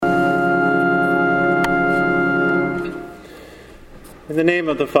In the name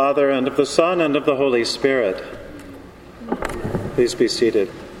of the Father, and of the Son, and of the Holy Spirit. Please be seated.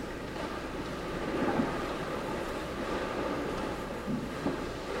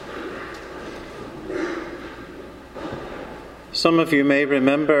 Some of you may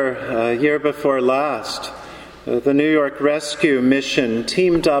remember a year before last, the New York Rescue Mission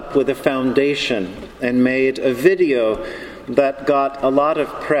teamed up with a foundation and made a video that got a lot of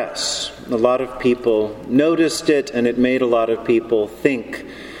press. A lot of people noticed it, and it made a lot of people think.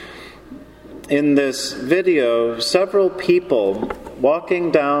 In this video, several people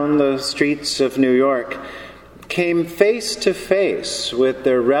walking down the streets of New York came face to face with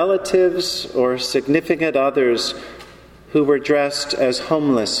their relatives or significant others who were dressed as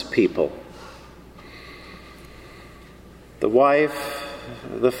homeless people. The wife,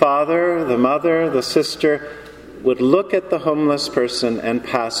 the father, the mother, the sister would look at the homeless person and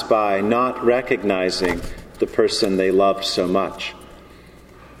pass by, not recognizing the person they loved so much.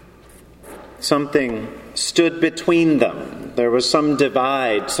 Something stood between them. There was some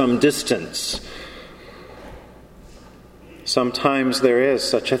divide, some distance. Sometimes there is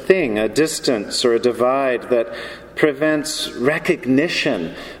such a thing, a distance or a divide that prevents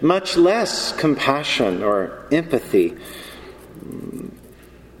recognition, much less compassion or empathy.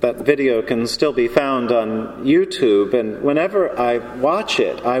 That video can still be found on YouTube, and whenever I watch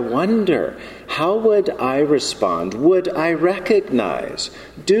it, I wonder, how would I respond? Would I recognize?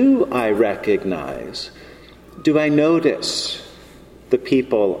 Do I recognize? Do I notice the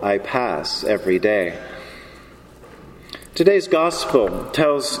people I pass every day? Today's gospel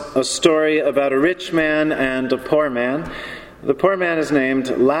tells a story about a rich man and a poor man. The poor man is named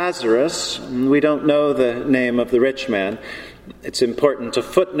Lazarus. We don't know the name of the rich man. It's important to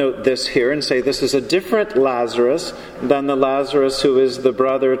footnote this here and say this is a different Lazarus than the Lazarus who is the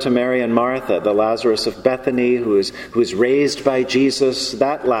brother to Mary and Martha, the Lazarus of Bethany who is raised by Jesus.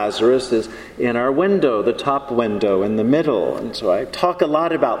 That Lazarus is in our window, the top window in the middle. And so I talk a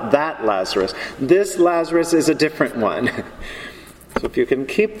lot about that Lazarus. This Lazarus is a different one. So if you can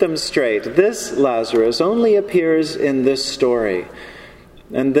keep them straight, this Lazarus only appears in this story.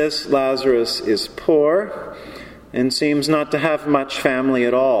 And this Lazarus is poor and seems not to have much family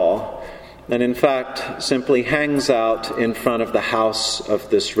at all, and in fact simply hangs out in front of the house of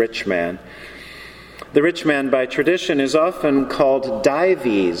this rich man. The rich man by tradition is often called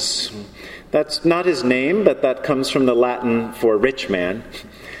Dives. That's not his name, but that comes from the Latin for rich man.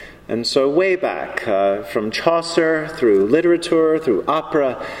 And so way back, from Chaucer, through literature, through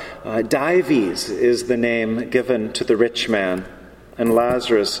opera, Dives is the name given to the rich man, and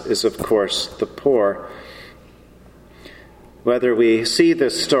Lazarus is, of course, the poor. Whether we see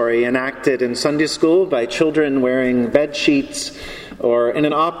this story enacted in Sunday school by children wearing bed sheets, or in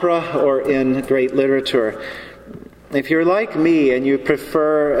an opera, or in great literature, if you're like me and you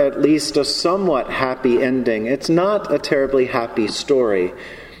prefer at least a somewhat happy ending, it's not a terribly happy story.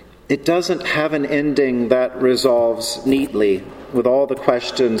 It doesn't have an ending that resolves neatly with all the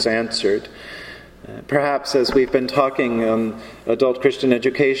questions answered. Perhaps, as we've been talking on adult Christian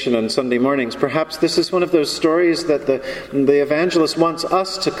education on Sunday mornings, perhaps this is one of those stories that the evangelist wants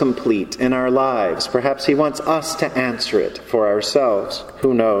us to complete in our lives. Perhaps he wants us to answer it for ourselves.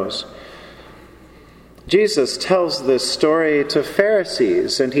 Who knows? Jesus tells this story to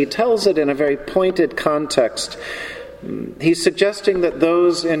Pharisees, and he tells it in a very pointed context. He's suggesting that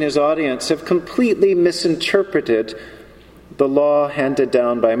those in his audience have completely misinterpreted the law handed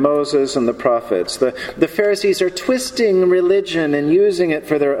down by Moses and the prophets. The Pharisees are twisting religion and using it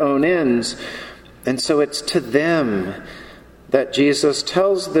for their own ends. And so it's to them that Jesus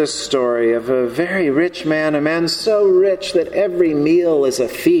tells this story of a very rich man, a man so rich that every meal is a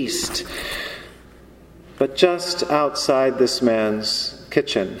feast. But just outside this man's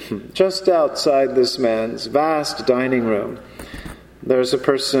kitchen, just outside this man's vast dining room, there's a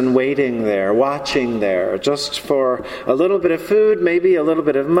person waiting there, watching there, just for a little bit of food, maybe a little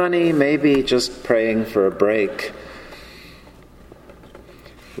bit of money, maybe just praying for a break.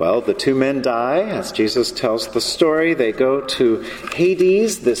 Well, the two men die, as Jesus tells the story. They go to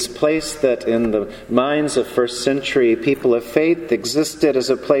Hades, this place that in the minds of first century people of faith existed as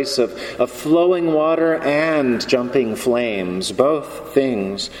a place of flowing water and jumping flames, both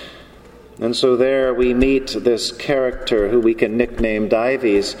things. And so there we meet this character who we can nickname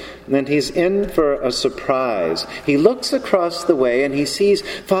Dives, and he's in for a surprise. He looks across the way and he sees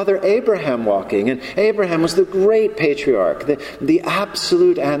Father Abraham walking, and Abraham was the great patriarch, the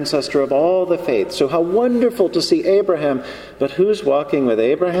absolute ancestor of all the faiths. So how wonderful to see Abraham, but who's walking with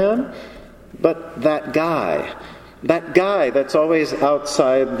Abraham? But that guy, That guy that's always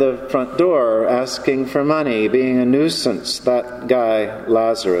outside the front door asking for money, being a nuisance, that guy,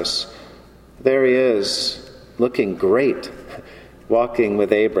 Lazarus, there he is, looking great, walking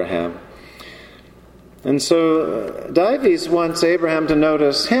with Abraham. And so Dives wants Abraham to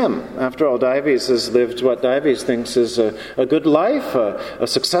notice him. After all, Dives has lived what Dives thinks is a good life, a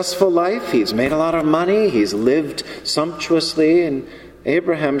successful life. He's made a lot of money. He's lived sumptuously, and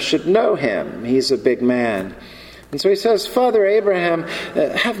Abraham should know him. He's a big man. And so he says, Father Abraham,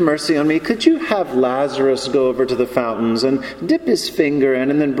 have mercy on me. Could you have Lazarus go over to the fountains and dip his finger in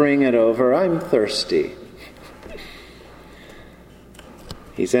and then bring it over? I'm thirsty.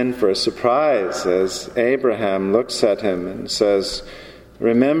 He's in for a surprise as Abraham looks at him and says,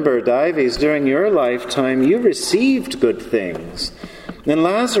 remember, Dives, during your lifetime you received good things, and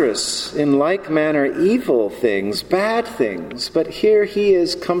Lazarus in like manner evil things, bad things, but here he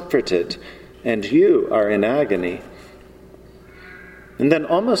is comforted, and you are in agony. And then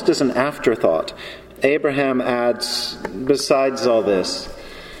almost as an afterthought, Abraham adds, besides all this,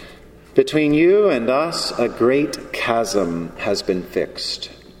 between you and us a great chasm has been fixed.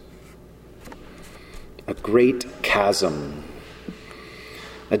 A great chasm.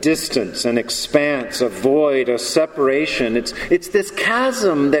 A distance, an expanse, a void, a separation. It's this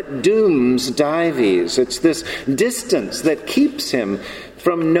chasm that dooms Dives. It's this distance that keeps him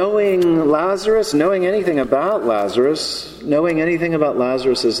from knowing Lazarus, knowing anything about Lazarus, knowing anything about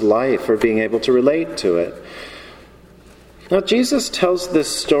Lazarus' life or being able to relate to it. Now, Jesus tells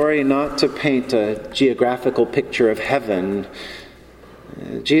this story not to paint a geographical picture of heaven.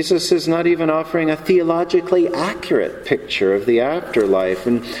 Jesus is not even offering a theologically accurate picture of the afterlife.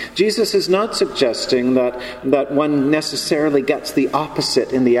 And Jesus is not suggesting that one necessarily gets the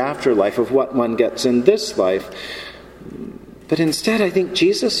opposite in the afterlife of what one gets in this life. But instead, I think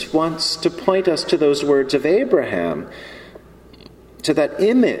Jesus wants to point us to those words of Abraham, to that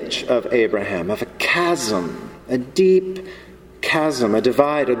image of Abraham, of a chasm, a deep chasm, a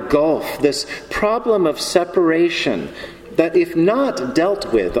divide, a gulf, this problem of separation that, if not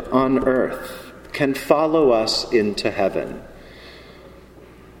dealt with on earth, can follow us into heaven.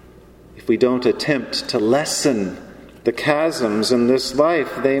 If we don't attempt to lessen the chasms in this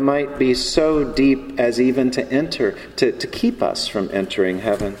life, they might be so deep as even to keep us from entering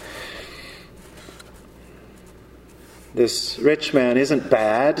heaven. This rich man isn't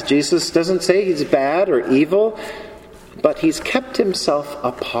bad. Jesus doesn't say he's bad or evil, but he's kept himself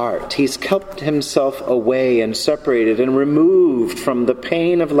apart. He's kept himself away and separated and removed from the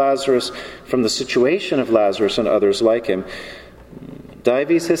pain of Lazarus, from the situation of Lazarus and others like him.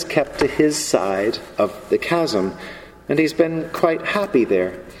 Dives has kept to his side of the chasm, and he's been quite happy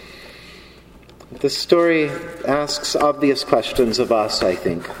there. The story asks obvious questions of us, I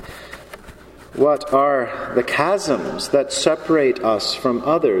think. What are the chasms that separate us from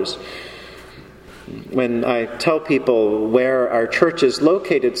others? When I tell people where our church is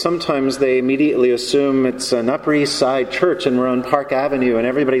located, sometimes they immediately assume it's an Upper East Side church and we're on Park Avenue and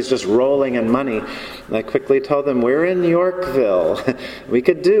everybody's just rolling in money. And I quickly tell them, we're in Yorkville. We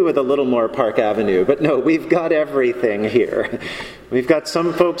could do with a little more Park Avenue, but no, we've got everything here. We've got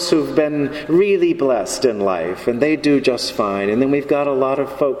some folks who've been really blessed in life, and they do just fine. And then we've got a lot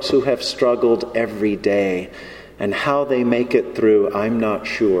of folks who have struggled every day. And how they make it through, I'm not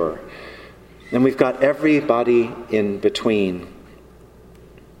sure. And we've got everybody in between.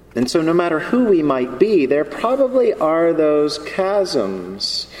 And so no matter who we might be, there probably are those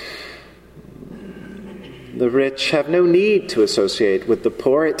chasms. The rich have no need to associate with the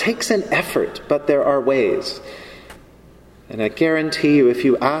poor. It takes an effort, but there are ways. And I guarantee you, if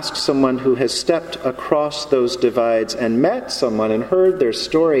you ask someone who has stepped across those divides and met someone and heard their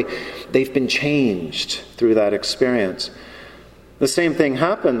story, they've been changed through that experience. The same thing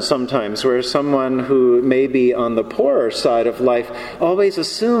happens sometimes where someone who may be on the poorer side of life always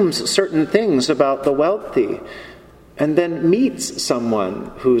assumes certain things about the wealthy, and then meets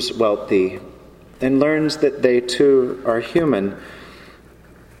someone who's wealthy and learns that they too are human.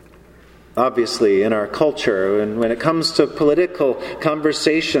 Obviously, in our culture, and when it comes to political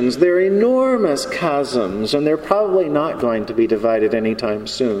conversations, there are enormous chasms, and they're probably not going to be divided anytime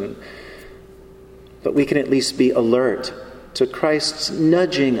soon. But we can at least be alert to Christ's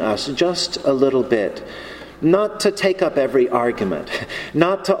nudging us just a little bit, not to take up every argument,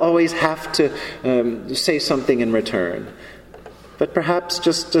 not to always have to say something in return, but perhaps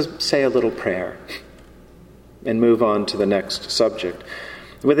just to say a little prayer and move on to the next subject.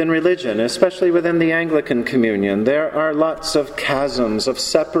 Within religion, especially within the Anglican communion, there are lots of chasms, of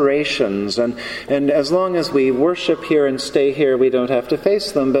separations, and as long as we worship here and stay here, we don't have to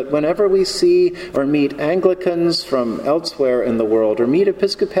face them. But whenever we see or meet Anglicans from elsewhere in the world, or meet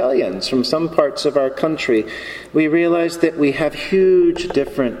Episcopalians from some parts of our country, we realize that we have huge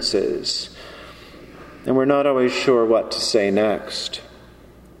differences, and we're not always sure what to say next.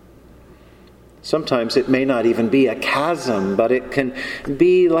 Sometimes it may not even be a chasm, but it can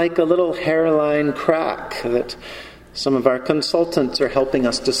be like a little hairline crack that some of our consultants are helping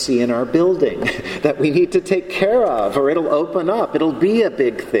us to see in our building that we need to take care of, or it'll open up. It'll be a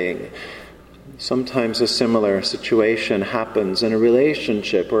big thing. Sometimes a similar situation happens in a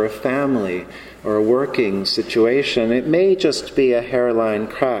relationship or a family or a working situation. It may just be a hairline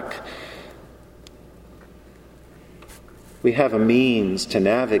crack. We have a means to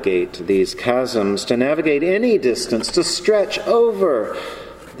navigate these chasms, to navigate any distance, to stretch over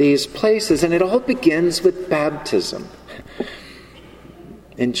these places, and it all begins with baptism.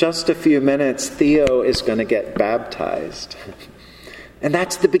 In just a few minutes, Theo is going to get baptized, and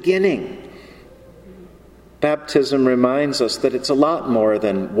that's the beginning. Baptism reminds us that it's a lot more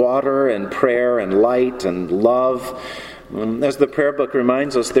than water and prayer and light and love. As the prayer book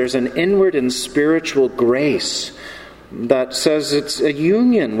reminds us, there's an inward and spiritual grace that says it's a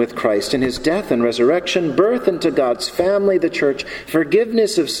union with Christ in his death and resurrection, birth into God's family, the church,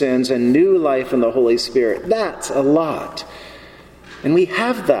 forgiveness of sins, and new life in the Holy Spirit. That's a lot. And we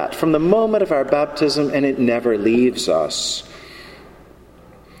have that from the moment of our baptism, and it never leaves us.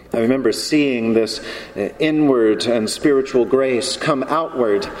 I remember seeing this inward and spiritual grace come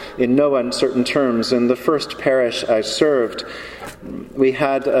outward in no uncertain terms. In the first parish I served, we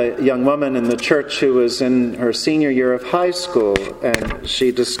had a young woman in the church who was in her senior year of high school, and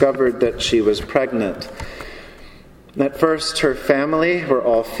she discovered that she was pregnant. At first, her family were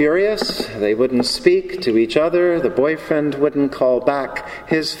all furious. They wouldn't speak to each other. The boyfriend wouldn't call back.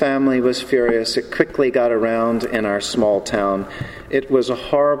 His family was furious. It quickly got around in our small town. It was a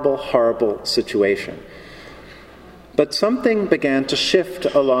horrible, horrible situation. But something began to shift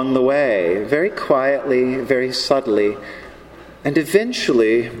along the way, very quietly, very subtly. And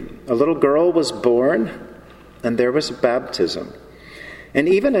eventually, a little girl was born, and there was baptism. And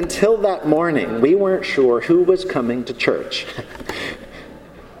even until that morning, we weren't sure who was coming to church.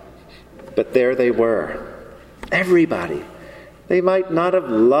 But there they were. Everybody. They might not have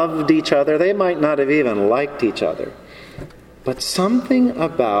loved each other. They might not have even liked each other. But something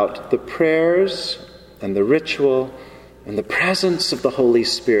about the prayers and the ritual and the presence of the Holy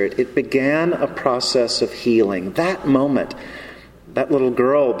Spirit, it began a process of healing. That moment, that little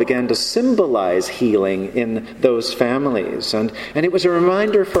girl began to symbolize healing in those families. And it was a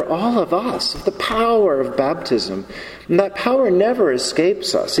reminder for all of us of the power of baptism. And that power never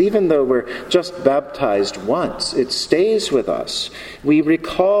escapes us. Even though we're just baptized once, it stays with us. We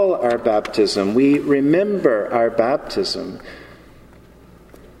recall our baptism. We remember our baptism.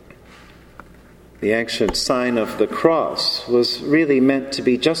 The ancient sign of the cross was really meant to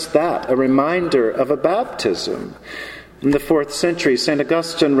be just that, a reminder of a baptism. In the 4th century, St.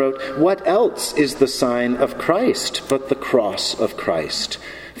 Augustine wrote, "What else is the sign of Christ but the cross of Christ?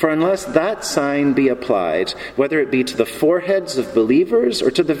 For unless that sign be applied, whether it be to the foreheads of believers,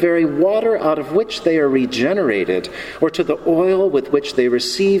 or to the very water out of which they are regenerated, or to the oil with which they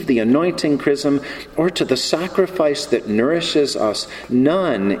receive the anointing chrism, or to the sacrifice that nourishes us,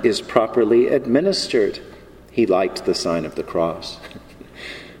 none is properly administered." He liked the sign of the cross.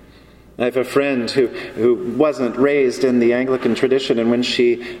 I have a friend who wasn't raised in the Anglican tradition, and when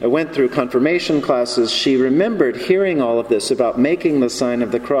she went through confirmation classes, she remembered hearing all of this about making the sign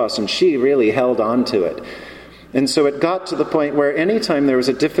of the cross, and she really held on to it. And so it got to the point where anytime there was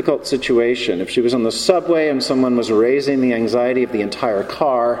a difficult situation, if she was on the subway and someone was raising the anxiety of the entire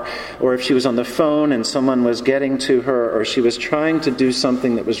car, or if she was on the phone and someone was getting to her, or she was trying to do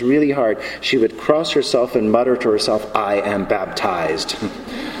something that was really hard, she would cross herself and mutter to herself, "I am baptized."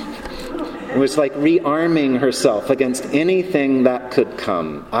 It was like rearming herself against anything that could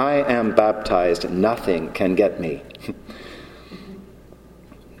come. I am baptized. Nothing can get me.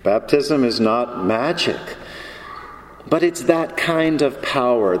 Baptism is not magic, but it's that kind of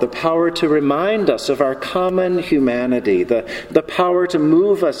power, the power to remind us of our common humanity, the power to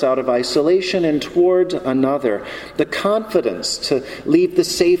move us out of isolation and toward another, the confidence to leave the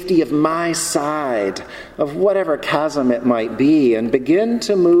safety of my side, of whatever chasm it might be, and begin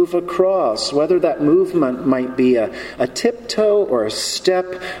to move across, whether that movement might be a tiptoe or a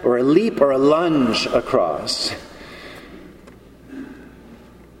step or a leap or a lunge across.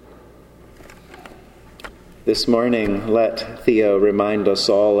 This morning, let Theo remind us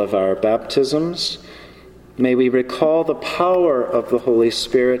all of our baptisms. May we recall the power of the Holy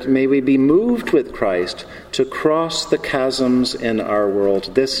Spirit. May we be moved with Christ to cross the chasms in our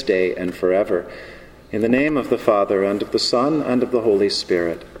world this day and forever. In the name of the Father, and of the Son, and of the Holy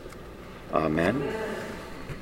Spirit. Amen.